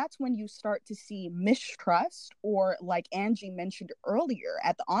 So that's when you start to see mistrust, or like Angie mentioned earlier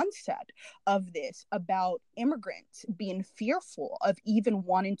at the onset of this, about immigrants being fearful of even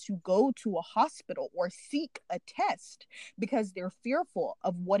wanting to go to a hospital or seek a test because they're fearful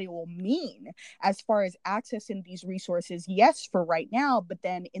of what it will mean as far as accessing these resources, yes, for right now, but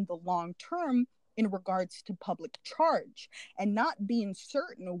then in the long term, in regards to public charge, and not being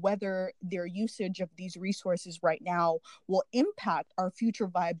certain whether their usage of these resources right now will impact our future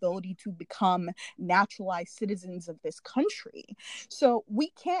viability to become naturalized citizens of this country. So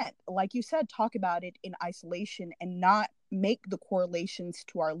we can't, like you said, talk about it in isolation and not make the correlations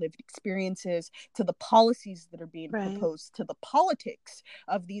to our lived experiences, to the policies that are being proposed, to the politics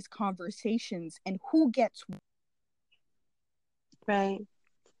of these conversations, and who gets. Right.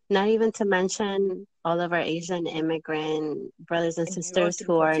 Not even to mention all of our Asian immigrant brothers and sisters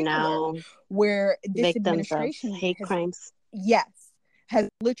who are now where this victims of hate crimes. Yes, has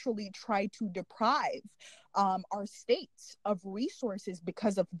literally tried to deprive our states of resources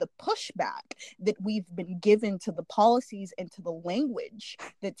because of the pushback that we've been given to the policies and to the language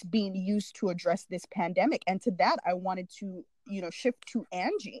that's being used to address this pandemic. And to that, I wanted to shift to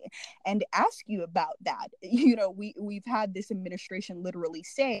Angie and ask you about that. We've had this administration literally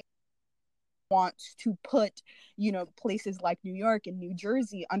say wants to put places like New York and New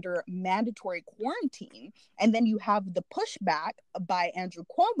Jersey under mandatory quarantine, and then you have the pushback by Andrew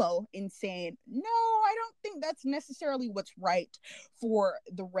Cuomo in saying, no, I don't think that's necessarily what's right for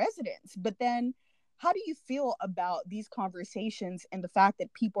the residents. But then how do you feel about these conversations and the fact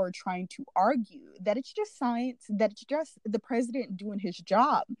that people are trying to argue that it's just science, that it's just the president doing his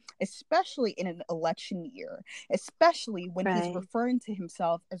job, especially in an election year, especially when he's referring to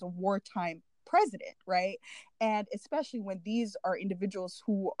himself as a wartime president, right? And especially when these are individuals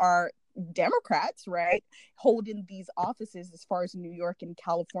who are Democrats, right, holding these offices as far as New York and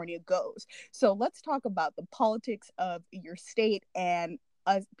California goes. So let's talk about the politics of your state and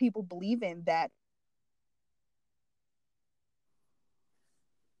people believing that.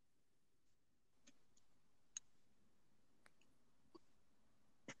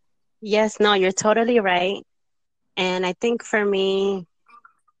 Yes, no, you're totally right. And I think for me,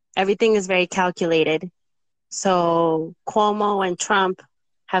 everything is very calculated. So Cuomo and Trump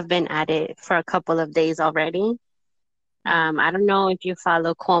have been at it for a couple of days already. I don't know if you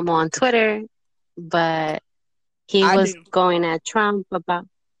follow Cuomo on Twitter, but he was going at Trump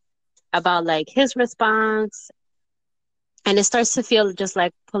about like his response. And it starts to feel just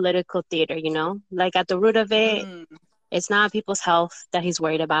like political theater, like at the root of it, it's not people's health that he's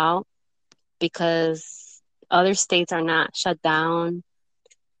worried about, because other states are not shut down.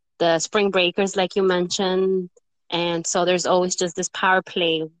 The spring breakers, like you mentioned. And so there's always just this power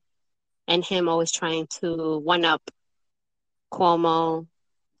play and him always trying to one-up Cuomo.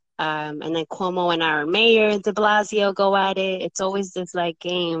 And then Cuomo and our mayor, de Blasio, go at it. It's always this like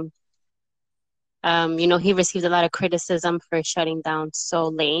game. He received a lot of criticism for shutting down so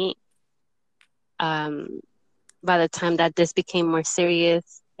late. By the time that this became more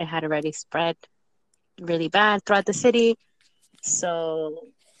serious, it had already spread really bad throughout the city. So,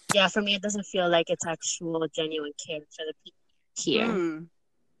 yeah, for me, it doesn't feel like it's actual genuine care for the people here.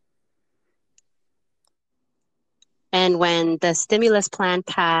 And when the stimulus plan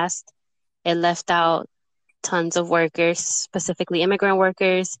passed, it left out tons of workers, specifically immigrant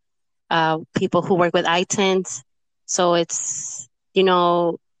workers, people who work with ITINs. So it's,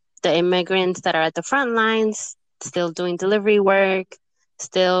 the immigrants that are at the front lines, still doing delivery work,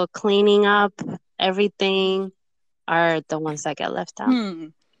 still cleaning up everything, are the ones that get left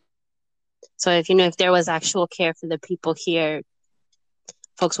out. So if there was actual care for the people here,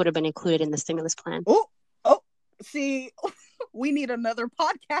 folks would have been included in the stimulus plan. Oh, see, we need another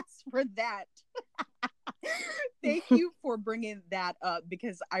podcast for that. Thank you for bringing that up,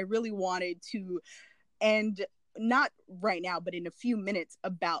 because I really wanted to, and not right now, but in a few minutes,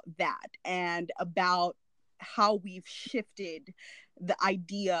 about that and about how we've shifted the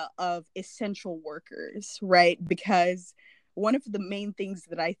idea of essential workers, right? Because one of the main things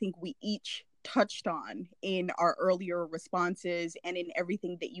that I think we each touched on in our earlier responses and in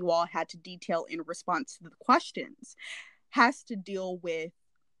everything that you all had to detail in response to the questions has to deal with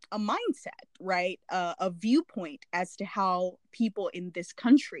a mindset, right? A viewpoint as to how people in this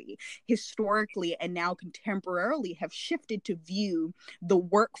country historically and now contemporarily have shifted to view the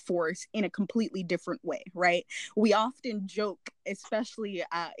workforce in a completely different way, right? We often joke, especially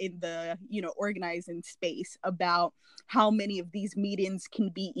in the organizing space, about how many of these meetings can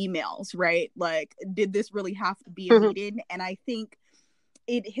be emails, right? Like, did this really have to be a meeting? And I think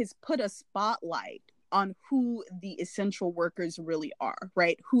it has put a spotlight on who the essential workers really are,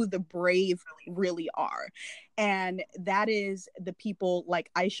 right? Who the brave really are. And that is the people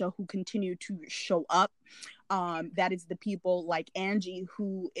like Aisha who continue to show up. That is the people like Angie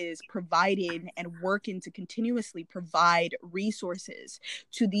who is providing and working to continuously provide resources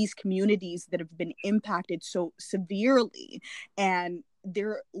to these communities that have been impacted so severely. And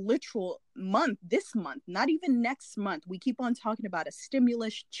their literal this month, not even next month, we keep on talking about a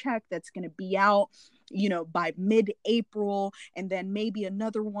stimulus check that's going to be out, by mid-April, and then maybe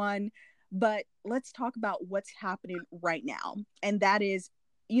another one. But let's talk about what's happening right now. And that is,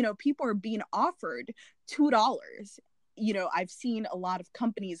 people are being offered $2. I've seen a lot of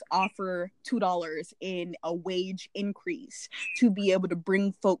companies offer $2 in a wage increase to be able to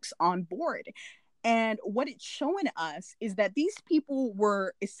bring folks on board. And what it's showing us is that these people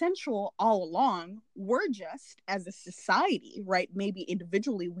were essential all along. We're just, as a society, right? Maybe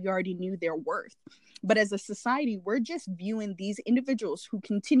individually, we already knew their worth. But as a society, we're just viewing these individuals who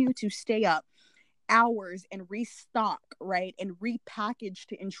continue to stay up hours and restock, right? And repackage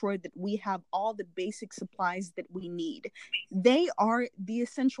to ensure that we have all the basic supplies that we need. They are the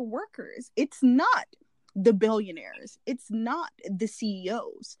essential workers. It's not the billionaires, it's not the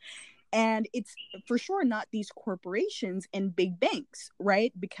CEOs. And it's for sure not these corporations and big banks,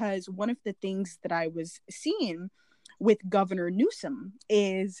 right? Because one of the things that I was seeing with Governor Newsom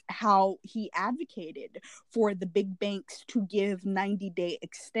is how he advocated for the big banks to give 90-day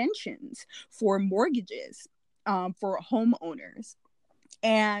extensions for mortgages for homeowners.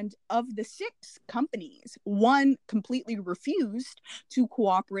 And of the 6 companies, one completely refused to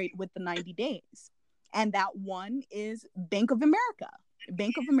cooperate with the 90 days. And that one is Bank of America.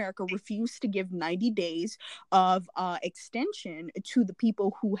 Bank of America refused to give 90 days of extension to the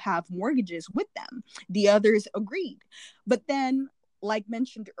people who have mortgages with them. The others agreed. But then, like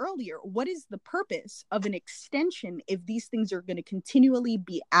mentioned earlier, what is the purpose of an extension if these things are going to continually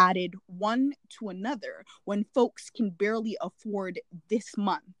be added one to another when folks can barely afford this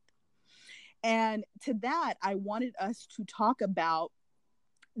month? And to that, I wanted us to talk about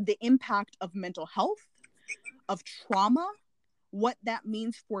the impact of mental health, of trauma, what that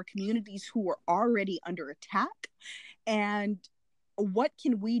means for communities who are already under attack, and what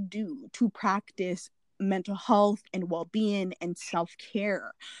can we do to practice mental health and well-being and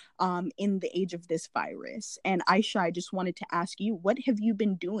self-care in the age of this virus. And Aisha, I just wanted to ask you, what have you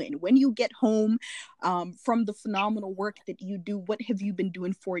been doing when you get home from the phenomenal work that you do? What have you been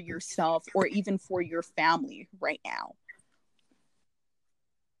doing for yourself or even for your family right now?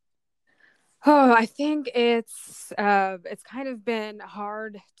 Oh, I think it's kind of been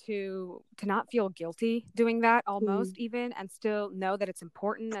hard to not feel guilty doing that almost even, and still know that it's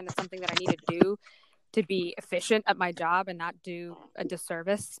important and it's something that I need to do to be efficient at my job and not do a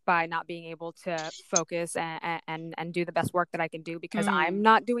disservice by not being able to focus and do the best work that I can do because I'm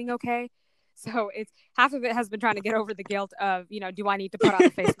not doing okay. So it's half of it has been trying to get over the guilt of, do I need to put on a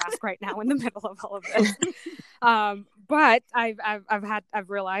face mask right now in the middle of all of this? But I've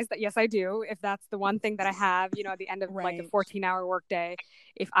realized that, yes, I do. If that's the one thing that I have, at the end of like a 14-hour workday,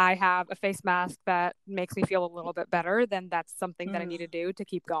 if I have a face mask that makes me feel a little bit better, then that's something that I need to do to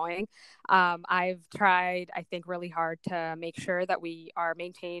keep going. I've tried, I think, really hard to make sure that we are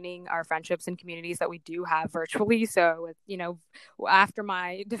maintaining our friendships and communities that we do have virtually. So, after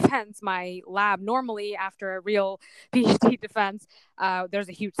my defense, my lab, normally after a real PhD defense, there's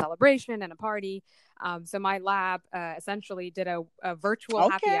a huge celebration and a party. So my lab essentially did a virtual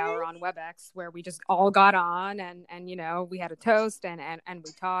happy hour on WebEx where we just all got on and we had a toast and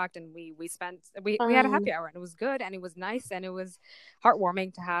we talked and we had a happy hour and it was good and it was nice and it was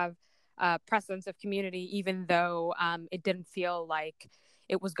heartwarming to have a presence of community, even though it didn't feel like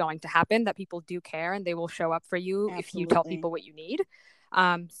it was going to happen, that people do care and they will show up for you if you tell people what you need.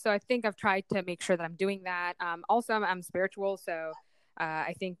 So I think I've tried to make sure that I'm doing that. Also, I'm spiritual, so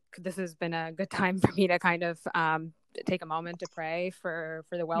I think this has been a good time for me to kind of take a moment to pray for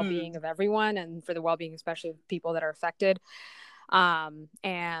the well-being of everyone and for the well-being, especially of people that are affected.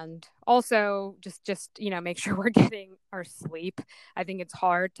 And also just make sure we're getting our sleep. I think it's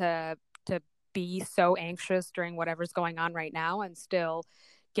hard to be so anxious during whatever's going on right now and still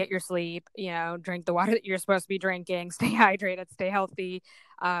get your sleep, drink the water that you're supposed to be drinking, stay hydrated, stay healthy,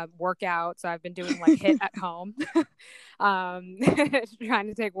 work out. So I've been doing like HIIT at home, trying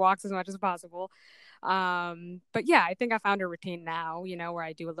to take walks as much as possible. But yeah, I think I found a routine now, where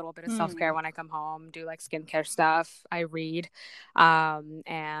I do a little bit of self-care when I come home, do like skincare stuff, I read. And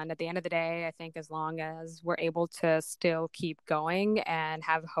at the end of the day, I think as long as we're able to still keep going and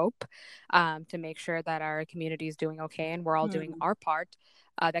have hope, to make sure that our community is doing okay and we're all doing our part,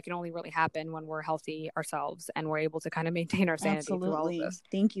 that can only really happen when we're healthy ourselves and we're able to kind of maintain our sanity through all of this.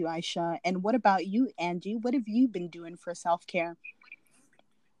 Thank you, Aisha. And what about you, Angie? What have you been doing for self-care?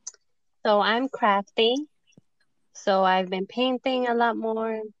 So I'm crafty. So I've been painting a lot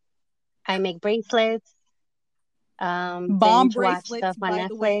more. I make bracelets. Bomb bracelets, stuff on by Netflix.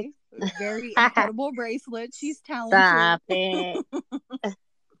 The way. Very incredible bracelet. She's talented. Stop it.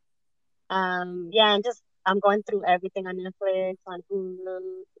 Yeah, and just I'm going through everything on Netflix, on Hulu,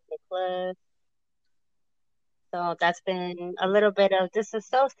 Plus. So that's been a little bit of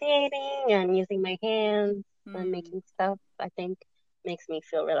disassociating and using my hands and making stuff. I think makes me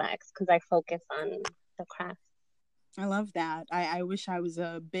feel relaxed because I focus on the craft. I love that. I wish I was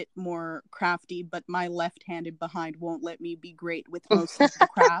a bit more crafty, but my left-handed behind won't let me be great with most of the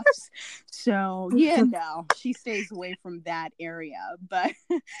crafts. So yeah, no, she stays away from that area. But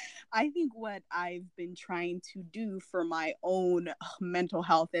I think what I've been trying to do for my own mental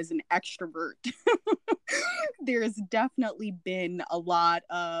health as an extrovert, there's definitely been a lot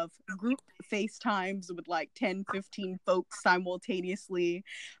of group FaceTimes with like 10, 15 folks simultaneously,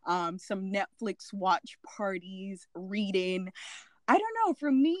 some Netflix watch parties, reading. I don't know.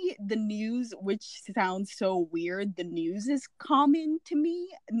 For me, the news, which sounds so weird, the news is common to me.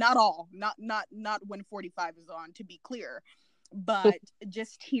 Not all, not when 45 is on, to be clear. But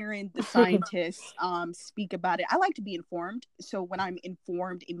just hearing the scientists speak about it, I like to be informed. So when I'm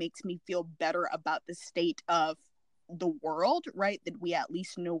informed, it makes me feel better about the state of the world, right? That we at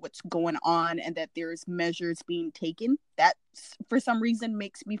least know what's going on and that there's measures being taken. That for some reason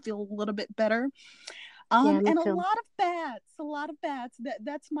makes me feel a little bit better. Yeah, me And too. a lot of baths.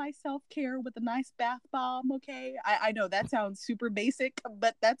 That's my self-care with a nice bath bomb. Okay. I know that sounds super basic,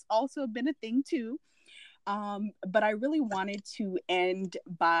 but that's also been a thing too. But I really wanted to end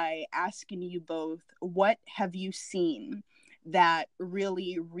by asking you both, what have you seen that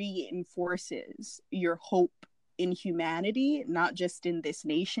really reinforces your hope in humanity, not just in this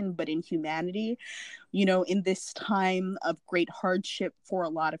nation, but in humanity? You know, in this time of great hardship for a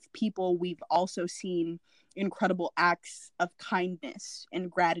lot of people, we've also seen incredible acts of kindness and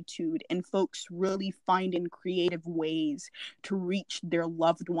gratitude, and folks really finding creative ways to reach their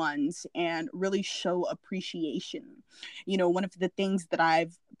loved ones and really show appreciation. You know, one of the things that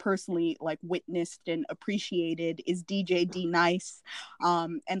I've personally like witnessed and appreciated is DJ D Nice,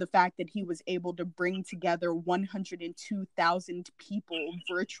 and the fact that he was able to bring together 102,000 people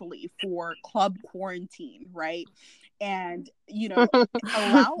virtually for club quarantine, right? And, you know,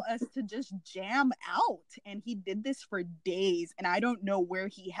 allow us to just jam out. And he did this for days. And I don't know where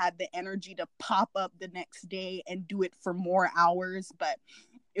he had the energy to pop up the next day and do it for more hours, but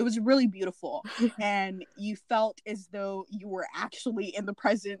it was really beautiful. And you felt as though you were actually in the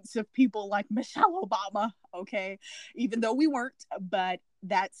presence of people like Michelle Obama, okay? Even though we weren't, but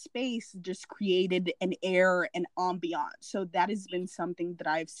that space just created an air and ambiance. So that has been something that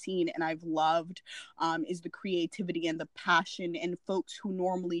I've seen and I've loved, is the creativity and the passion, and folks who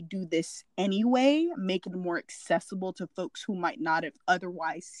normally do this anyway, make it more accessible to folks who might not have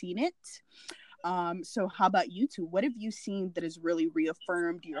otherwise seen it. So how about you two? What have you seen that has really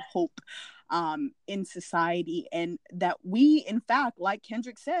reaffirmed your hope in society, and that we, in fact, like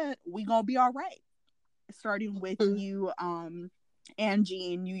Kendrick said, we gonna be all right? Starting with you,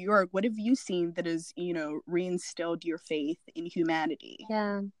 Angie, in New York, what have you seen that has, you know, reinstilled your faith in humanity?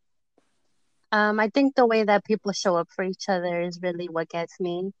 Yeah. I think the way that people show up for each other is really what gets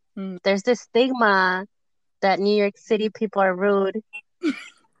me. There's this stigma that New York City people are rude,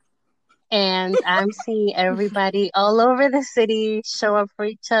 and I'm seeing everybody all over the city show up for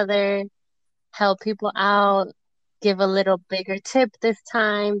each other, help people out, give a little bigger tip this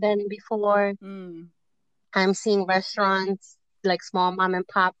time than before. I'm seeing restaurants, like small mom and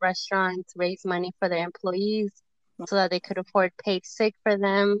pop restaurants, raise money for their employees so that they could afford paid sick for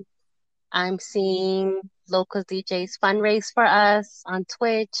them. I'm seeing local DJs fundraise for us on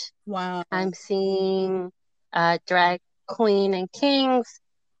Twitch. Wow. I'm seeing drag queen and kings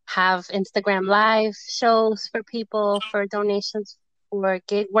have Instagram live shows for people for donations for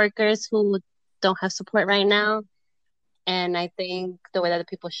gig workers who don't have support right now. And I think the way that the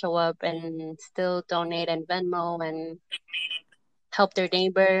people show up and still donate and Venmo and help their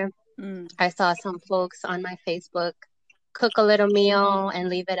neighbor. I saw some folks on my Facebook cook a little meal and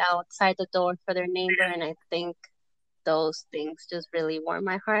leave it outside the door for their neighbor. And I think those things just really warm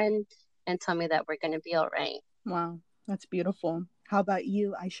my heart and tell me that we're going to be all right. Wow, that's beautiful. How about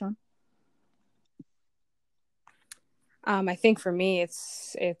you, Aisha? I think for me,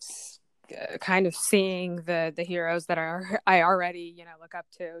 it's kind of seeing the heroes that I already, you know, look up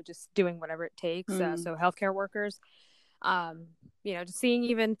to, just doing whatever it takes. So healthcare workers, you know, just seeing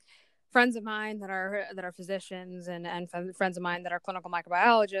even friends of mine that are physicians and friends of mine that are clinical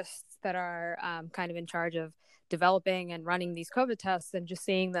microbiologists that are kind of in charge of developing and running these COVID tests, and just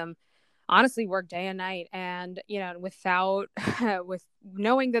seeing them honestly work day and night, and, you know, without with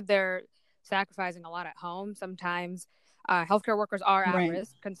knowing that they're sacrificing a lot at home. Sometimes healthcare workers are at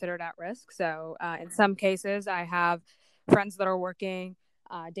risk, considered at risk. So in some cases, I have friends that are working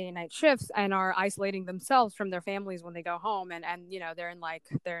day and night shifts and are isolating themselves from their families when they go home, and you know, they're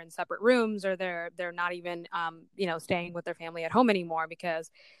in separate rooms, or they're not even you know, staying with their family at home anymore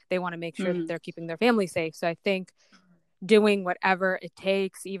because they want to make sure that they're keeping their family safe. So I think doing whatever it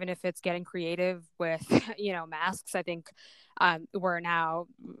takes, even if it's getting creative with, masks. I think we're now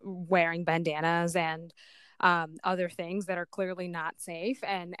wearing bandanas and other things that are clearly not safe,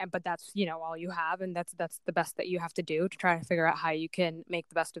 but that's all you have, and that's the best that you have to do to try to figure out how you can make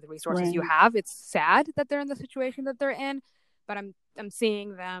the best of the resources you have. It's sad that they're in the situation that they're in, but I'm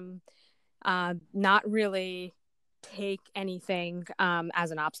seeing them not really take anything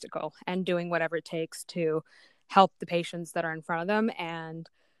as an obstacle, and doing whatever it takes to help the patients that are in front of them, and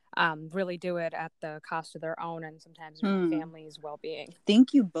really do it at the cost of their own and sometimes their family's well-being.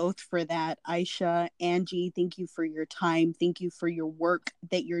 Thank you both for that, Aisha, Angie. Thank you for your time. Thank you for your work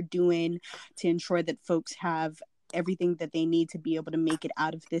that you're doing to ensure that folks have everything that they need to be able to make it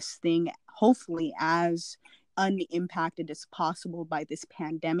out of this thing, hopefully as unimpacted as possible by this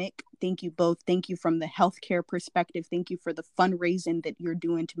pandemic. Thank you both. Thank you from the healthcare perspective. Thank you for the fundraising that you're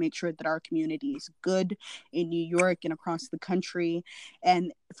doing to make sure that our community is good in New York and across the country.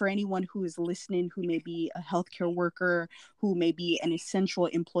 And for anyone who is listening, who may be a healthcare worker, who may be an essential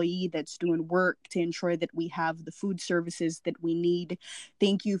employee that's doing work to ensure that we have the food services that we need.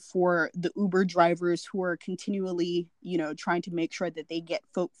 Thank you for the Uber drivers who are continually, trying to make sure that they get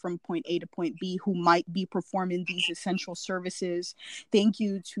folk from point A to point B who might be performing these essential services. Thank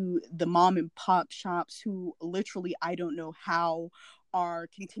you to the mom and pop shops who literally, I don't know how, are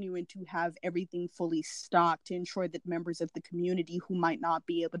continuing to have everything fully stocked to ensure that members of the community who might not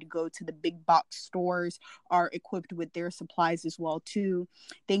be able to go to the big box stores are equipped with their supplies as well too.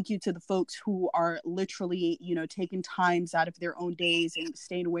 Thank you to the folks who are literally, taking times out of their own days and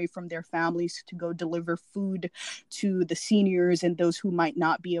staying away from their families to go deliver food to the seniors and those who might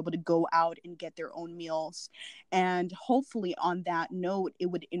not be able to go out and get their own meals. And hopefully on that note, it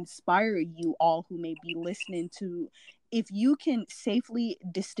would inspire you all who may be listening to, if you can safely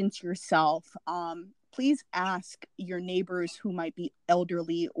distance yourself, please ask your neighbors who might be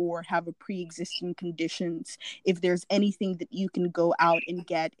elderly or have a pre-existing conditions if there's anything that you can go out and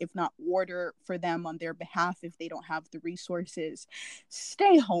get, if not order for them on their behalf if they don't have the resources.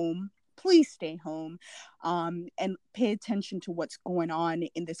 Stay home. Please stay home, and pay attention to what's going on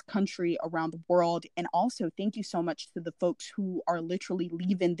in this country, around the world. And also, thank you so much to the folks who are literally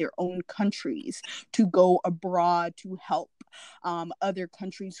leaving their own countries to go abroad to help other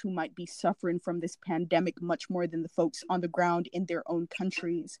countries who might be suffering from this pandemic much more than the folks on the ground in their own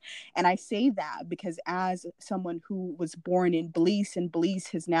countries. And I say that because as someone who was born in Belize, and Belize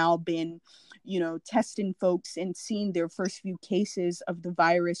has now been, testing folks and seeing their first few cases of the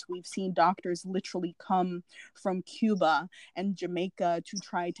virus. We've seen doctors literally come from Cuba and Jamaica to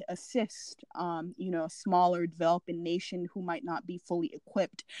try to assist, a smaller developing nation who might not be fully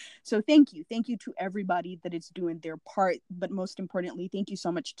equipped. So thank you. Thank you to everybody that is doing their part. But most importantly, thank you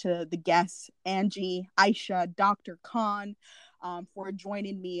so much to the guests, Angie, Aisha, Dr. Khan, for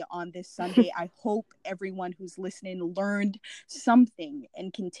joining me on this Sunday. I hope everyone who's listening learned something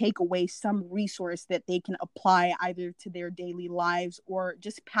and can take away some resource that they can apply either to their daily lives or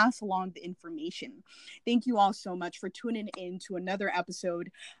just pass along the information. Thank you all so much for tuning in to another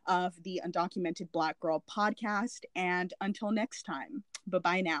episode of the Undocumented Black Girl podcast. And until next time,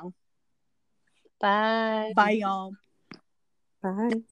 bye-bye now. Bye. Bye, y'all. Bye.